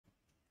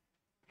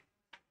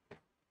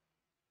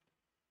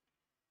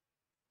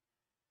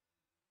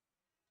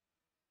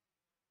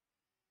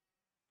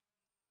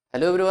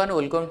Hello everyone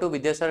welcome to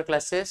Vidyasagar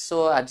classes.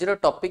 सो आज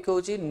topic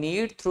होची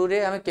NEET through रे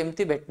आमे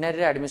केमती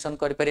वेटनरी एडमिशन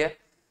करि परिया।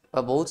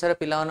 बहुत सारा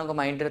पिला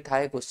माइंड रे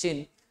थाए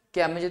क्वेश्चन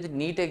कि आमे जदि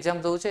नीट एग्जाम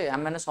दउचे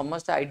आमे माने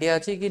समस्त आइडिया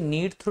अछि कि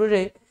नीट थ्रू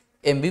रे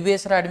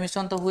एमबीबीएस रा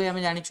एडमिशन तो हुए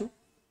आमे जानिछु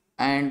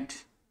एंड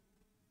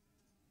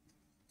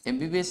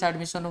एमबीबीएस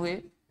एडमिशन हुए,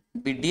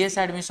 बीडीएस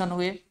एडमिशन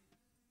हुए,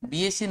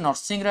 बीएससी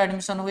नर्सिंग रा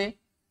एडमिशन हुए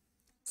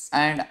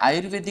एंड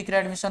आयुर्वेदिक रा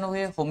एडमिशन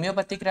हुए,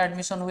 होमियोपैथिक रा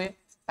एडमिशन हुए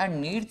एंड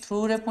नीट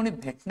थ्रू रे पुणी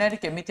वेटनरी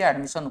केमिति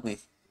एडमिशन हुए।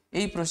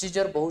 यही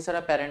प्रोसीजर बहुत सारा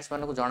पेरेंट्स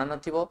मानक जाना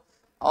नथिबो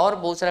और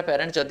बहुत सारा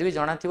पेरेंट्स जदि भी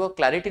जाना थिबो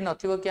क्लैरिटी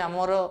नथिबो कि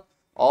हमर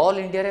ऑल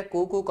इंडिया रे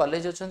को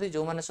कॉलेज अछंती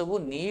जो माने सब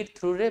नीट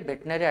थ्रू रे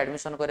वेटनरी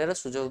एडमिशन करार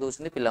सुजोग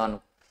दउछंती पिला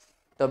मानक।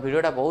 तो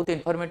वीडियोटा बहुत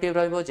इनफॉर्मेटिव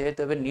रहइबो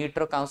जेहेतु एबे नीट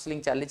रो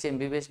काउंसलिंग चली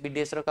एमबीबीएस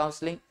बीडीएस रो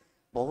काउंसलिंग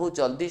बहुत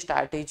जल्दी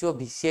स्टार्ट हो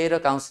बीसीआई रो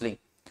काउंसलिंग।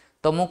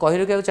 तो मु कहि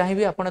रखिया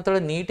चाहिबी आपण तळे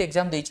नीट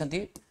एग्जाम देइछंती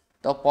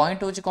तो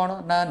पॉइंट होची कोन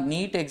ना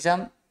नीट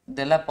एग्जाम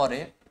देला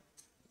परे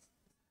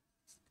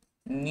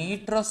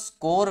नीट रो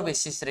स्कोर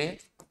बेसिस रे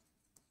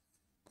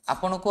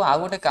आपन को आ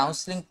गोटे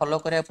काउंसलिंग फॉलो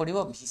करिया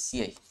पड़िबो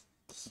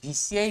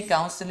VCI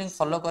काउंसलिंग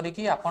फॉलो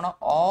करिकी आपन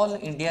ऑल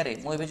इंडिया रे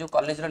मु एबे जो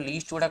कॉलेज रो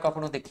लिस्ट गुडा को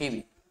आपन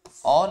देखैबी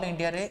ऑल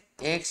इंडिया रे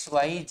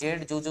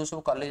XYZ जो जो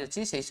सब कॉलेज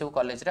अछि सेही सब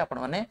कॉलेज रे आपन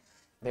माने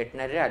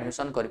वेटनरी रे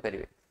एडमिशन करि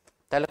परिबे।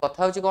 ताले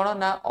कथा होची कोन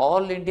ना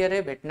ऑल इंडिया रे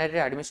वेटनरी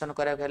रे एडमिशन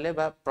करा गेले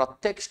बा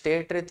प्रत्येक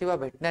स्टेट रे थिबा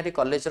वेटनरी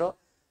कॉलेज रो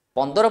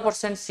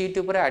 15% सीट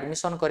ऊपर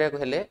एडमिशन करिया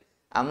हेले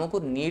आमको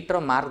नीट रो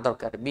मार्क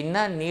दरकार।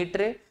 बिना नीट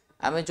रे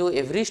आमे जो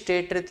एवरी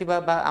स्टेट रे थिबा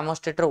बा आम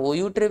स्टेट रो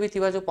ओयूट रे भी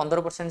थिबा जो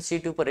 15%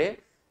 सीट ऊपर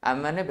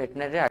आम माने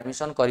वेटनरी रे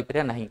एडमिशन करि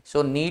परिया नाही।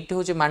 सो नीट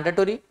होची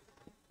मैंडेटरी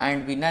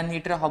एंड बिना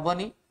नीट रे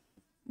हबनी।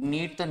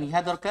 नीट तो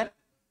निहा दरकार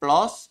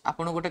प्लस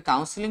आपन गोटे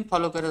काउंसलिंग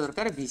फॉलो करे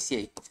दरकार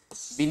VCI।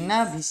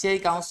 बिना VCI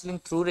काउंसलिंग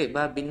थ्रू रे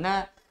बा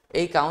बिना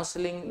ए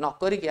काउंसलिंग न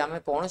करी कि आमे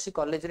कोनोसी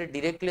कॉलेज रे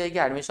डायरेक्टली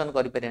जाके एडमिशन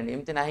करि परियानी।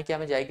 एमति नाही कि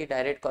आमे जाई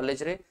डायरेक्ट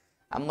कॉलेज रे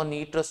आम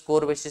नीट रो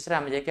स्कोर बेसिस रे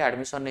आमे जाके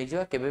एडमिशन नै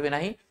जिवा केबे भी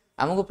नाही।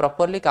 हमको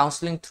प्रॉपर्ली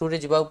काउंसलिंग थ्रू रे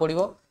जिबा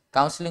पड़िबो,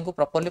 काउंसलिंग को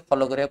प्रॉपर्ली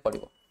फॉलो करिया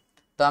पड़िबो।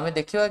 तो आमे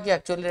देखिबा कि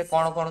एक्चुअली रे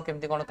कोन कोन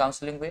केमति कोन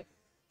काउंसलिंग हुए।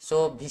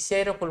 सो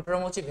VCI रो फुल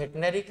फॉर्म होची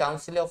veterinary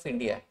council of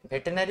India.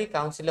 Veterinary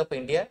council of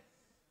India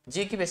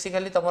जी कि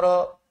बेसिकली तमरो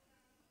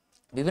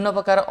विभिन्न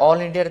प्रकार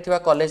ऑल इंडिया रे थिबा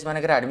कॉलेज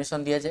माने के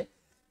एडमिशन दिया जाय।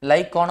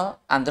 लाइक कोन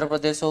आंध्र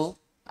प्रदेश हो,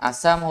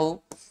 आसाम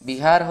हो,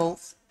 बिहार हो,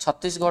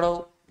 छत्तीसगढ़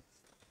हो।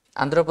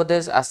 आंध्र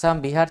प्रदेश, आसाम,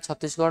 बिहार,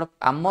 छत्तीसगढ़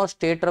आम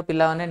स्टेट रो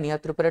पिला माने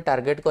नियत रूप रे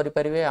टार्गेट करि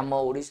परिबे। आम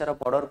ओडिसा रो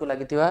बॉर्डर को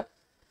लागिथिबा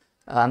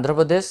आंध्र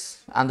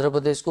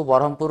प्रदेश को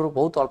बरहमपुर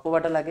बहुत अल्प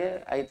बाट लागे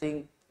आई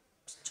थिंक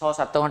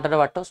 6-7 घंटा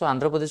बाट। सो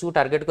आंध्र प्रदेश को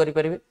टार्गेट करि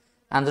परिबे।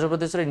 आंध्र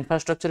प्रदेश रो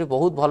इंफ्रास्ट्रक्चर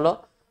बहुत भलो,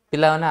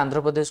 पिला माने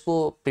आंध्र प्रदेश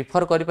को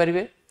प्रिफर करि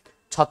परिबे।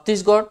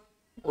 छत्तीसगढ़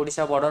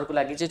ओडिसा बॉर्डर को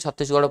लागि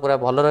छत्तीसगढ़ पूरा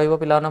भलो रहइबो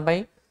पिला माने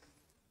पई।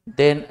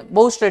 देन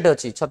बहुत स्टेट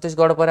अछि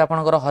छत्तीसगढ़ पर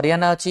आपनकर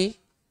हरियाणा अछि,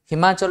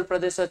 हिमाचल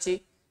प्रदेश अछि,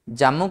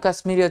 जम्मू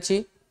काश्मीर अच्छी,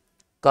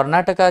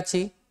 कर्नाटक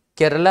अच्छी,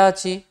 केरला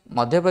अच्छी,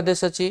 मध्य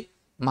प्रदेश अच्छी,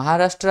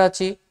 महाराष्ट्र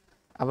अच्छी,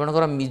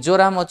 आपनकर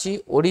मिजोराम अच्छी,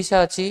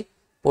 ओडिशा अच्छी,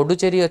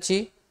 पुडुचेरी अच्छी,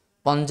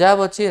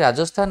 पंजाब अच्छी,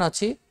 राजस्थान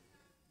अच्छी,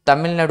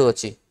 तमिलनाडु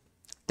अच्छी,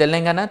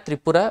 तेलंगाना,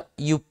 त्रिपुरा,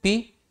 यूपी,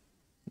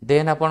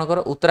 देन आपनकर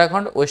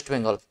उत्तराखंड, वेस्ट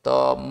बेंगल।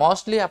 तो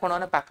मोस्टली आपण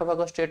माने पाख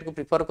पाख स्टेट को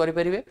प्रिफर करि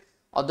परिबे।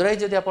 अदरवाइज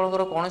जदि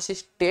आपनकर कोनोसी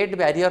स्टेट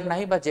बैरियर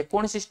नाही बा जे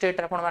कोनोसी स्टेट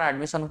रे आपण माने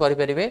एडमिशन करि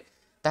परिबे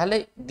ताहले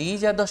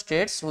these are the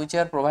states which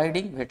are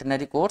providing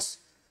veterinary course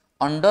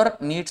under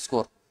NEET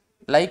score.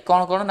 Like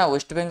कौन कौन ना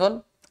वेस्ट बेंगल,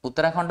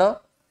 उत्तराखंड,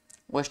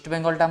 वेस्ट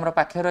बेंगल टा हमर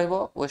पाखे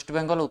रहइबो, वेस्ट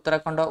बेंगल,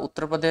 उत्तराखंड,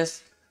 उत्तर प्रदेश,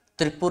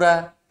 त्रिपुरा,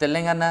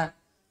 तेलंगाना,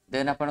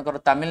 देन आपनकर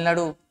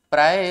तमिलनाडु।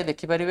 प्राय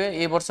देखि परिबे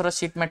ए वर्षर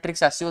सीट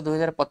मैट्रिक्स आसीबो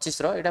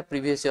 2025 रो। एटा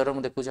प्रीवियस ईयर रो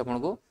मु देखुछ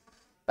आपनको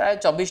प्राय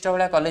 24 टा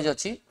वाला कॉलेज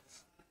अछि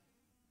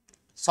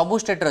सब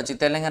स्टेट रे अछि।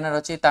 तेलंगाना रे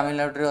अछि,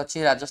 तमिलनाडु रे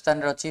अछि,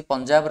 राजस्थान रे अछि,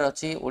 पंजाब रे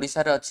अछि,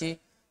 ओडिशा रे अछि,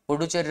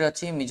 पुडुचेरी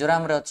अच्छी,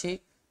 मिजोराम अच्छी।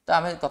 तो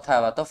आम कथा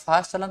हवा तो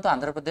फास्ट चलते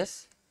आंध्र प्रदेश।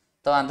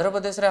 तो आंध्र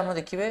प्रदेश रे हम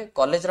देखिए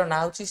कॉलेज रो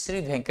ना होची श्री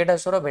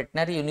वेंकटेश्वर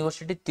वेटनरी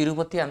यूनिवर्सिटी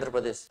तिरुपति आंध्र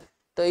प्रदेश।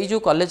 तो ये जो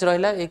कॉलेज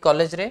रहिला ये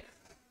कॉलेज रे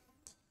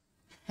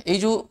ये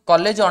जो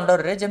कॉलेज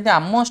अंडर रे जेमते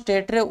आम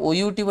स्टेट रे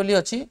ओयूटी बोली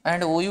अछि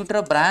एंड ओयूटी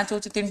रो ब्रांच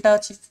होची 3टा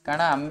अछि।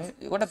 कारण आम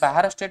गोटे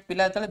बाहर स्टेट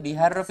पिला तले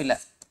बिहार रो पिला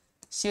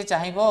सी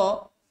चाहिबो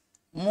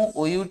मु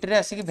ओयूटी रे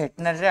आसी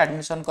वेटनरी रे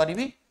एडमिशन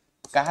करबी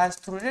कहा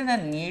थ्रू रे ना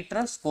नीट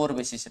रो स्कोर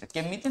बेसिस रे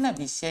केमिति ना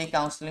VCI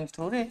काउंसलिंग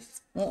थ्रू रे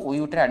मु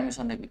ओयूटी रे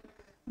एडमिशन नेबी।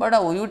 बट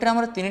ओयूटी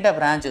हमर 3टा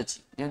ब्रांच अछि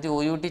जेमति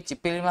ओयूटी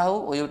चिपिलिमा हो,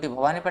 ओयूटी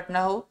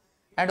भवानीपटना हो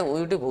एंड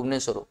ओयूटी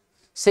भुवनेश्वर हो।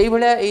 सेही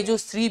भलिया ए जो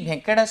Shri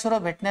Venkateshwara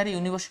veterinary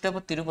university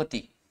of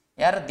Tirupati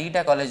यार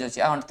 2टा कॉलेज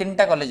अछि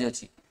 3टा कॉलेज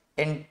अछि।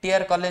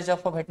 NTR college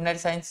of veterinary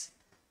science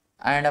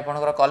and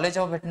आपनकर college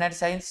of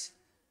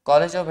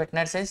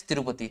veterinary science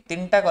Tirupati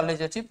 3टा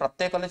college अछि।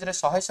 प्रत्येक कॉलेज रे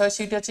 100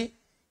 सीट अछि।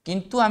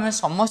 किंतु आमे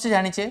समस्त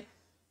जानिछे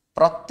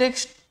प्रत्येक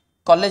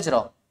कॉलेज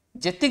रो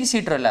जेतिक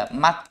सीट रहला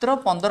मात्र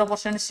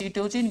 15% सीट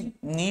होची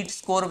नीट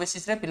स्कोर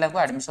बेसिस रे पिला को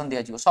एडमिशन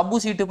दिया जिवो। सब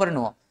सीट ऊपर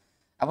नुह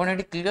आपण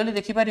एटी क्लियरली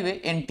देखि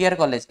परिबे NTR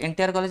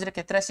कॉलेज रे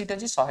केतरा सीट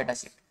अछि 100टा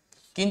सीट।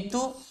 किंतु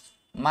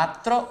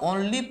मात्र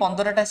ओनली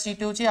 15टा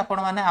सीट होची आपण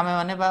माने आमे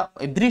माने बा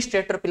एवरी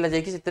स्टेट रो पिला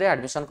जाई कि सितरे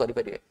एडमिशन करि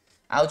परिबे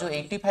आ जो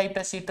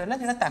 85टा सीट रहला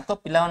जेटा ताको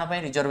पिला माने पई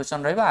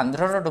रिजर्वेशन रहइबा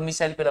आंध्र रो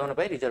डोमिसाइल पिला माने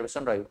पई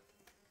रिजर्वेशन रहइबो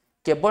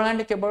केवल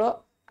एंड केवल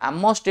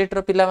आम स्टेट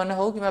रो पिला माने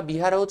हो कि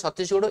बिहार हो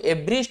छत्तीसगढ़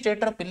एवरी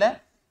स्टेट रो पिला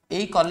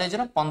एई कॉलेज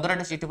रो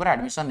 15टा सीट पर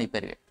एडमिशन नै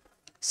परिबे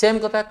सेम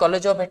कथा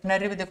कॉलेज ऑफ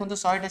वेटनरी भी देखंतु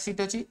 100टा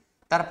सीट अछि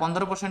तार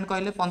 15%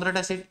 कहले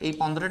 15टा सीट एई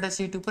 15टा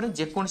सीट ऊपर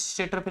जे कोन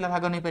स्टेट रो पिला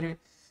भाग नै परिबे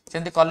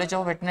सेंते college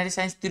of veterinary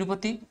science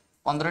Tirupati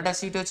 15टा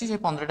seat अछि से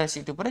 15टा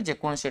सीट ऊपर जे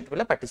कोन स्टेट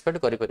पिला पार्टिसिपेट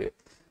करि परिबे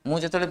मु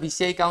जेतले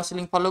बीसीआई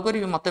काउंसलिंग फॉलो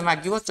करिवि मते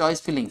मागिवो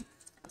चॉइस फिलिंग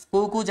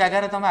को जगह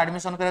रे तुम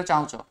एडमिशन करा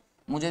चाहछो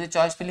मु जदी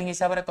चॉइस फिलिंग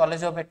हिसाब रे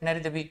college of veterinary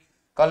Devi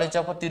college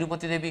of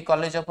Tirupati Devi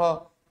college of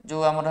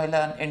जो हमर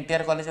रहला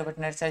NTR college of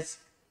veterinary science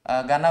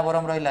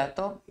गानावरम रहला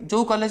तो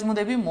जो कॉलेज मु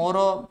देबी मोर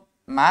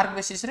मार्क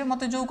बेसिस रे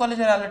मते जो कॉलेज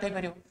रे अलॉट हे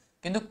परियो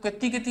किंतु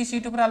केती केती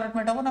सीट ऊपर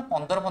अलॉटमेंट हो ना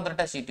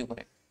 15-15टा सीट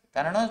ऊपर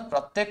कारण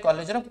प्रत्येक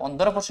कॉलेज रो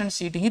 15%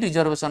 सीट ही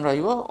रिजर्वेशन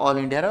रहिबो ऑल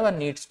इंडिया रो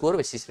नीट स्कोर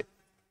बेसिस रे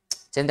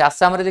जेंते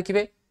आसाम रे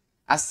देखिबे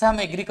आसाम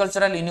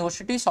एग्रीकल्चरल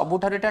यूनिवर्सिटी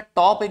सबुठार एटा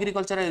टॉप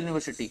एग्रीकल्चरल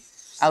यूनिवर्सिटी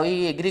आ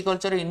ई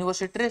एग्रीकल्चर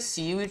यूनिवर्सिटी रे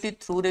सीयूईटी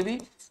थ्रू रे भी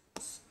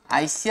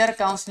आईसीआर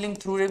काउंसलिंग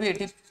थ्रू रे भी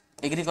एटी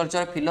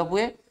एग्रीकल्चर फिलअप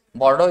हुए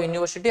बड़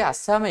यूनिवर्सिटी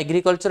आसाम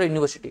एग्रीकल्चर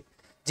यूनिवर्सिटी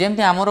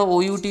जेमते हमर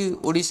OUT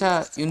Odisha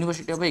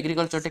university of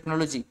agriculture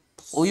technology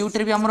OUT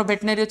रे भी हमर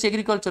वेटनरी अछि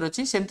एग्रीकल्चर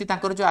अछि सेमती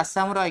तांकर जो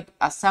आसाम रो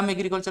आसाम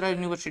एग्रीकल्चर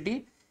यूनिवर्सिटी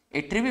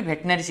एट्री भी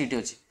वेटनरी सीट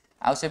अछि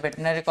आ से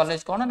वेटनरी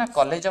कॉलेज कोन ना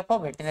college of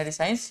veterinary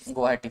science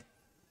Guwahati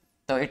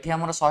तो एठी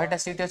हमर 100टा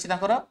सीट अछि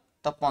तांकर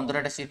तो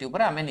 15टा सीट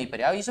ऊपर आमे नै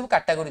परि आ ई सब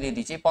कैटेगरी दे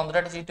दिछि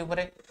 15टा सीट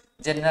ऊपर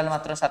जनरल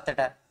मात्र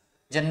 7टा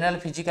जनरल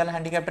फिजिकल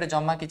हैंडिकैप रे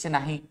जमा किछि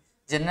नाही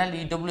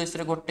जनरल ईडब्ल्यूएस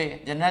रे गोटे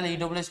जनरल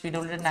ईडब्ल्यूएस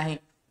पीडब्ल्यू रे नाही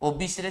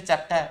ओबीसी रे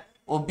 4टा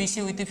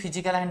OBC with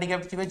physical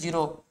handicap थिबे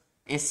 0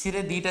 SC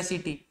रे 2टा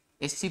सीट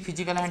एससी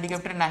फिजिकल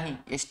हैंडिकैप रे नाही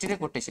एसटी रे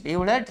गोटे सीट ए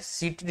होला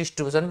सीट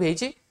डिस्ट्रीब्यूशन भी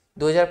हेछि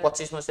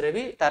 2025 मस रे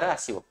भी तार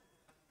आसीबो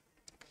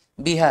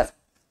बिहार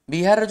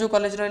बिहार रो जो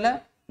कॉलेज रहला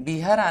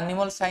Bihar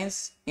animal science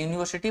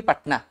university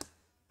Patna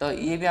तो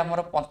ये भी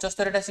हमर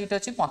 75टा सीट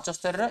अछि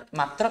 75 रे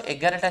मात्र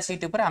 11टा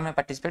सीट ऊपर हमें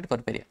पार्टिसिपेट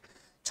कर परिया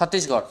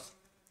छत्तीसगढ़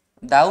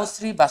दाऊ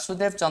श्री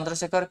वासुदेव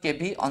चंद्रशेखर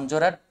केवी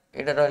अंजोरा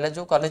एटा रहला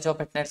जो कॉलेज ऑफ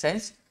वेटनरी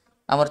साइंस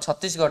हमर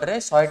छत्तीसगढ़ रे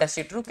 100टा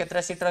सीट रु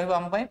केतरा सीट रहबो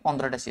हम पई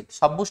 15टा सीट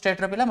सब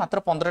स्टेट रे पिला मात्र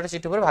 15टा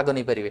सीट ऊपर भाग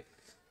नै परिबे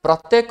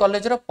प्रत्येक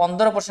कॉलेज रो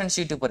 15%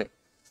 सीट ऊपर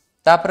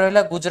तापर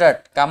रहला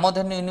गुजरात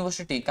कामधेनु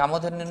यूनिवर्सिटी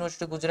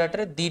गुजरात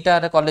रे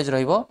 2टा कॉलेज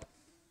रहइबो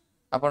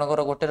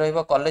आपनकर गोटे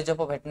रहइबो college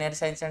of veterinary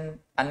science and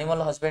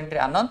animal husbandry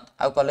Anand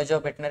uh college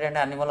of veterinary and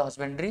animal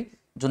husbandry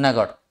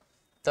Junagadh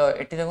तो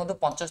एठी देखंतु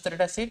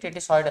 75टा सीट एठी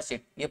 100टा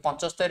सीट ये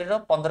 75 रो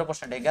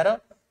 15% 11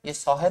 ये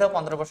 100 रो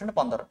 15%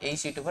 15 एई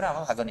सीट ऊपर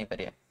हम भाग नै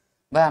परिया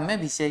बा हमें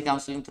बीसीआई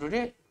काउंसलिंग थ्रू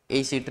रे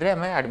एई सीट रे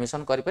हमें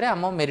एडमिशन करि परिया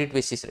हम मेरिट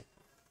बेसिस रे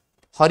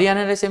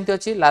हरियाणा रे सेमति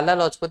अछि Lala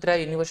Lajpat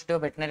Rai university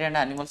of veterinary and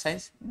animal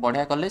science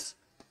बढ़िया कॉलेज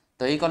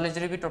तो एई कॉलेज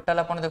रे भी टोटल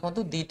आपण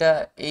देखंतु 2टा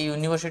एई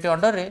यूनिवर्सिटी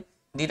अंडर रे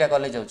 2टा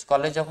कॉलेज अछि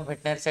college of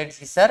veterinary science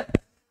Hisar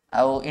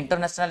uh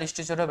international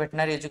institute of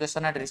veterinary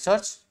education and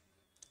research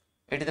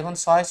eighty देखो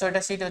 100टा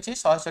सीट अच्छी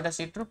 100टा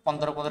सीट रु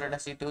 15-15टा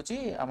सीट होची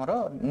हमरो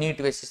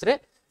नीट बेसिस रे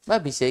बा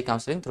बीसीआई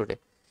काउंसलिंग थ्रू रे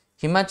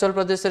हिमाचल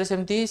प्रदेश रे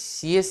सेमती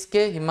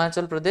सीएसके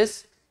हिमाचल प्रदेश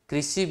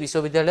कृषि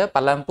विश्वविद्यालय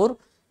पालमपुर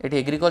एटी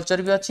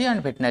एग्रीकल्चर भी अच्छी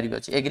एंड वेटनरी भी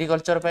अच्छी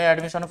एग्रीकल्चर पे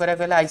एडमिशन करा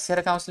कहले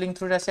आईसीआर काउंसलिंग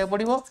थ्रू रे आसे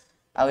पड़िबो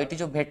आ एटी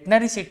जो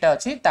वेटनरी सीटा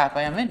अच्छी ता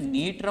पय हमें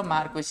नीट रो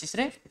मार्क बेसिस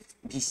रे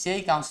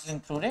बीसीआई काउंसलिंग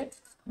थ्रू रे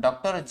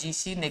doctor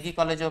GC Negi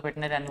college of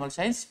veterinary animal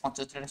science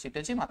 75टा seat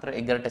अच्छी मात्र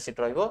 11टा सीट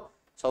रहइबो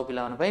सब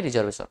पिला मन पय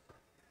रिजर्वेशन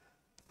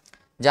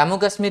जम्मू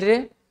कश्मीर रे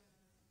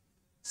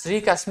Shri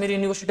Kashmir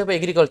university of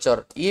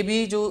agriculture ये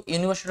भी जो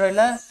यूनिवर्सिटी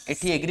रहला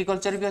एठी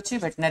एग्रीकल्चर भी अच्छी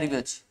वेटनरी भी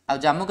अच्छी आ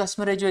जम्मू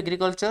कश्मीर रे जो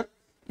एग्रीकल्चर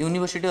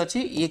यूनिवर्सिटी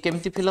अच्छी ये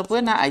केमती फिलअप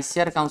हुए ना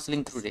आईसीआर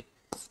काउंसलिंग थ्रू रे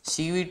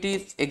सीयूईटी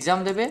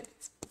एग्जाम देबे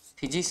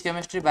फिजिक्स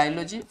केमिस्ट्री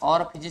बायोलॉजी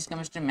और फिजिक्स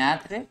केमिस्ट्री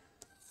मैथ रे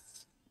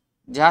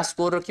जहाँ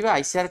स्कोर रखिबे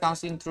आईसीआर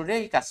काउंसलिंग थ्रू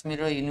रे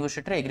काश्मीर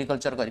यूनिवर्सिटी रे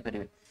एग्रीकल्चर करि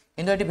परिबे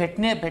किंतु एठी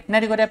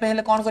वेटनरी करिया पे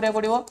हेले कोन करिया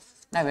पड़िबो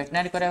ना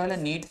वेटनरी करिया हेले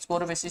नीट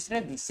स्कोर बेसिस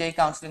रे बीसीआई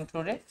काउंसलिंग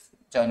थ्रू रे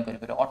जॉइन करि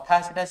परिबे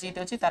 88टा सीट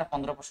अछि तार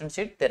 15%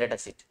 सीट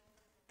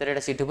 13टा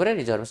सीट ऊपर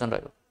रिजर्वेशन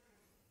रहइबो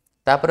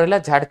तापर रहला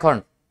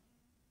झारखंड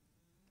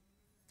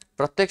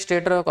प्रत्येक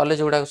स्टेट रो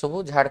कॉलेज गुडा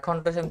सब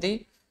झारखंड रे सेमती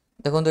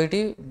देखंतु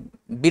एठी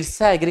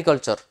बिरसा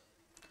एग्रीकल्चर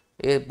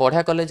ए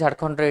बढ़िया कॉलेज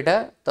झारखंड रे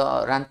एटा तो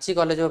Ranchi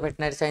college of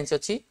veterinary science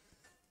अछि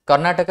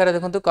कर्नाटक रे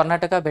देखंतु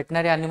Karnataka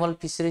veterinary animal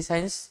fishery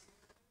science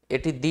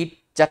एठी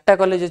 4टा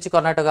कॉलेज अछि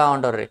कर्नाटक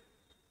अंडर रे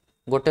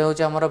गोटे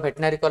होची हमर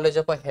वेटनरी कॉलेज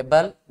ऑफ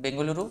हेबाल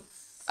बेंगलुरु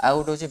आ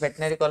गोटे होची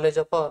veterinary college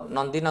of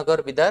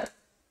Nandinagar Bidar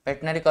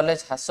veterinary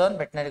college Haasan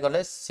veterinary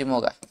college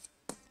Shimoga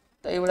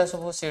तो एबुडा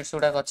सब सीट्स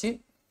गुडा अछि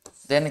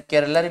देन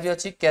केरला रे भी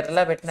अछि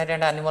Kerala veterinary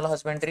and animal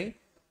husbandry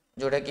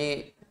जोटा कि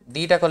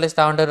 2टा कॉलेज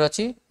ता अंडर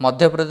अछि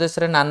मध्य प्रदेश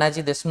रे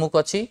नानाजी देशमुख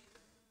अछि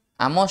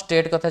आम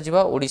स्टेट कथा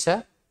जिबा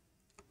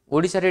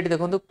ओडिशा रे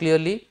देखंतु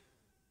clearly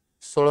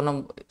 16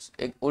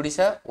 number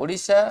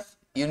Odisha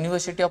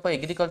university of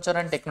agriculture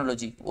and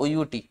technology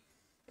OUT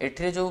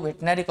एठरे जो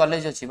वेटनरी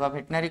कॉलेज अच्छी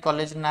वेटनरी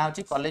कॉलेज ना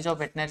अच्छी college of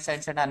veterinary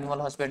science and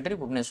animal husbandry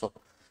Bhubaneswar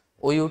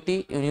OUT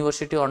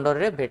university under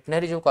रे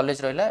वेटनरी जो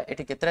कॉलेज रहा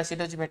एठी केतरा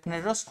सीट अच्छी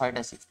वेटनरी रो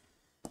 100टा सीट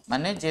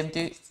माने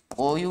जेमती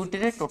ओयूटी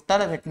रे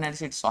टोटल वेटनरी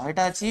सीट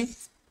 100टा अच्छी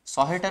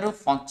 100टा रु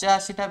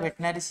 85टा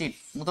वेटनरी सीट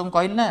मु तुम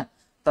कहली ना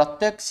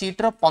प्रत्येक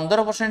सीट रो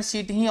 15%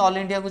 सीट ही ऑल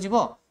इंडिया को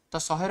जीवो तो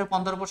 100 रो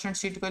 15%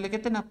 सीट कहले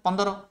केते ना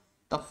 15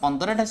 तो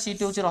 15टा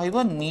सीट होची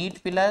रहिबो नीट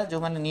पिला जो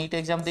माने NEET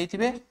exam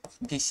देथिबे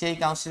BCI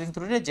counselling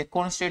through रे जे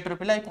कोन स्टेट रो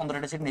पिला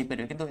 15टा सीट नै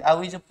परिबे किंतु आ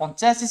जो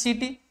 85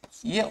 सीट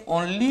ये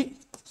ओनली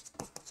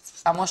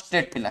आम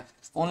स्टेट पिला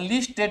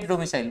ओनली स्टेट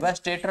डोमिसाइल बा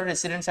स्टेट रो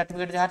रेसिडेंट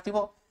सर्टिफिकेट जहार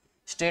थिबो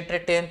स्टेट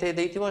रे 10th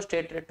देथिबो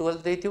स्टेट रे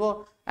 12th देथिबो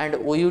एंड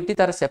ओयूटी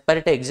तार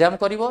separate exam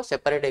करिवो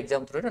separate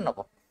exam through रे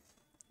नबो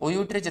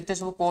ओयूटी रे जते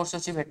सब कोर्स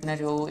अछि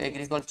वेटनरी हो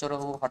एग्रीकल्चर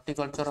हो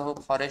हॉर्टिकल्चर हो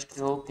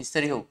फॉरेस्ट्री हो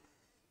फिशरी हो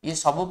ये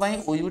सब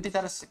ओयूटी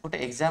तार गोटे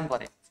एग्जाम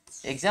करे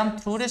एग्जाम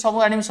थ्रू रे सब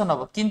एडमिशन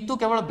हम किंतु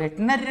केवल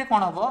वेटनरी रे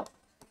कोन हम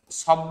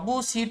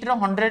सब सीट रो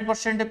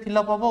 100%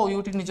 फिलअप हम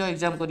ओयूटी निज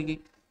एग्जाम करिकी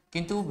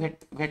किंतु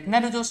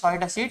वेटनरी जो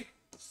 100टा सीट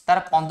तार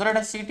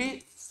 15टा सीट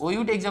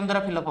ओयूटी एग्जाम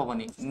द्वारा फिलअप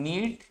होबनी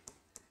नीट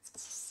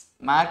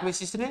मार्क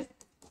बेसिस रे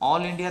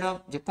ऑल इंडिया रो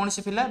जे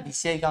कोनसी पिला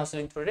बीसीआई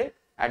काउंसलिंग थ्रू रे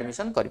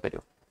एडमिशन करि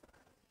परियो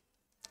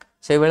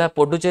से बेला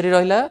पुडुचेरी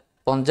रहिला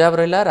पंजाब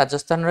रहिला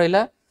राजस्थान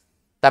रहिला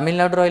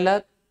तमिलनाडु रहिला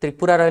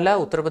त्रिपुरा रहिला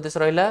उत्तर प्रदेश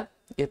रहिला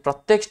ये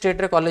प्रत्येक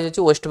स्टेट रे कॉलेज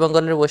अछि waste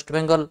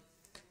Bengal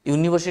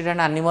university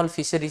and animal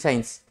fishery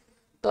science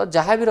तो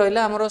जहाँ भी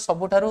रहिला हमरो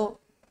सबुठारु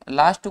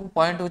लास्ट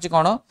पॉइंट होछि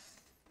कोन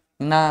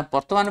ना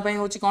वर्तमान पई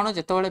होछि कोन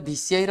जेतेबेले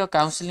बीसीआई रो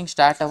काउंसलिंग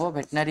स्टार्ट हबो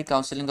veterinary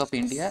counselling of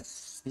India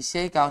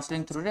BCI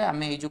counselling through रे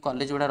आमे ए जो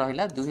कॉलेज गुडा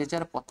रहिला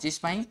 2025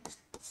 पई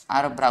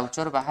आर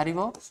ब्राउचर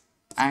बाहरिबो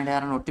एंड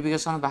यार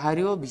नोटिफिकेशन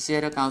बाहरिबो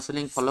बीसीआई रो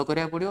काउंसलिंग फॉलो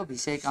करिया पड़ियो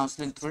बीसीआई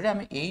काउंसलिंग थ्रू रे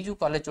आमे ए जो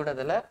कॉलेज गुडा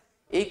देला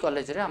ए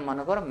कॉलेज रे हम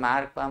मनकर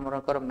मार्क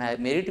हमरकर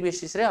मेरिट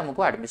बेसिस रे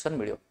हमको एडमिशन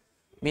मिलियो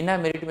बिना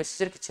मेरिट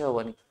बेसिस रे किछ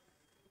होबनी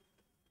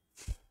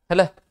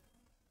हैला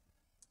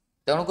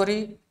तेणु करी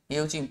ये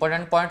होची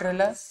इंपोर्टेंट पॉइंट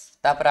रहला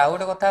तापर आ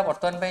गोटे कथा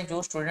वर्तमान पई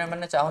जो स्टूडेंट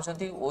माने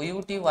चाहउछंती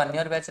ओयूटी 1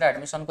 ईयर बैच रे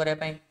एडमिशन करिया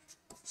पई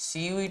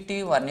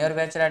सीयूईटी 1 ईयर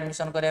बैच रे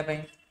एडमिशन करिया पई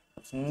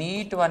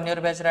नीट 1 ईयर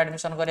बैच रे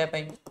एडमिशन करिया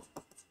पई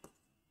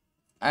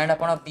एंड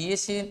आपण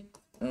बीएससी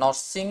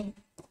नर्सिंग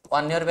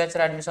 1 ईयर बैच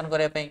रे एडमिशन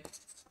करिया पई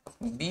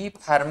बी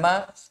फार्मा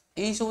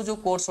यही सब जो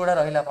कोर्स गुड़ा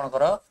रहा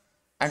आपंकर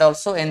and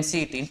also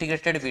NCET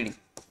integrated BD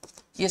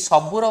ये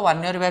सबूर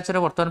 1 ईयर बैच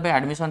बर्तमान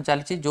एडमिशन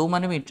चलती जो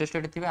मैंने भी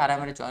इंटरेस्टेड थे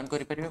आराम से जॉइन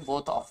करेंगे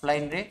बोथ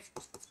ऑफलाइन रे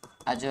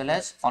एज वेल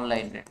एज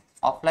ऑनलाइन रे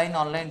ऑफलाइन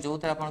ऑनलाइन जो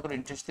थे आपंकर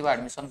इंटरेस्ट थी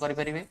एडमिशन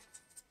करेंगे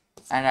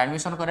एंड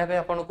एडमिशन करने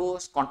आपको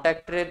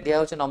कांटेक्ट रे दिया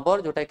होचे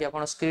नंबर जोटा कि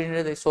आप स्क्रीन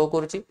रे शो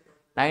करुच्ची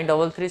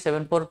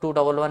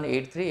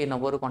 9337421183 ये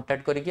नंबर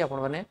कांटेक्ट करके आपण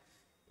मैंने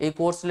ये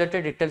कोर्स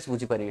रिलेटेड डिटेल्स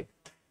बुझीपारे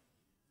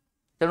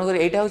तेणुकर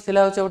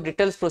यहाँ हूँ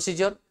डिटेल्स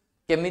प्रोसीजर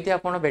केमी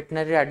आप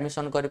वेटनरी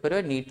एडमिशन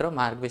करेंगे नीट रो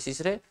मार्क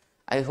बेसिस रे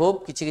आई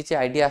होप किसी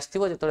आइडिया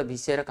आसो जो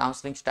बीसीआई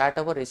काउंसलिंग स्टार्ट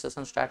हम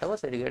रजिस्ट्रेशन स्टार्ट हम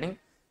से रिगार्डिंग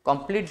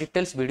कंप्लीट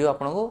डिटेल्स वीडियो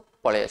आपको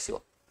पलि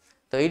आसो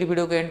तो ये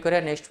वीडियो को एंड करा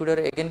नेक्स्ट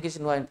वीडियो एगेन किसी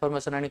नुआ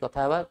इनफॉरमेशन आनी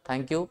कथा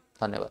थैंक यू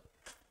धन्यवाद।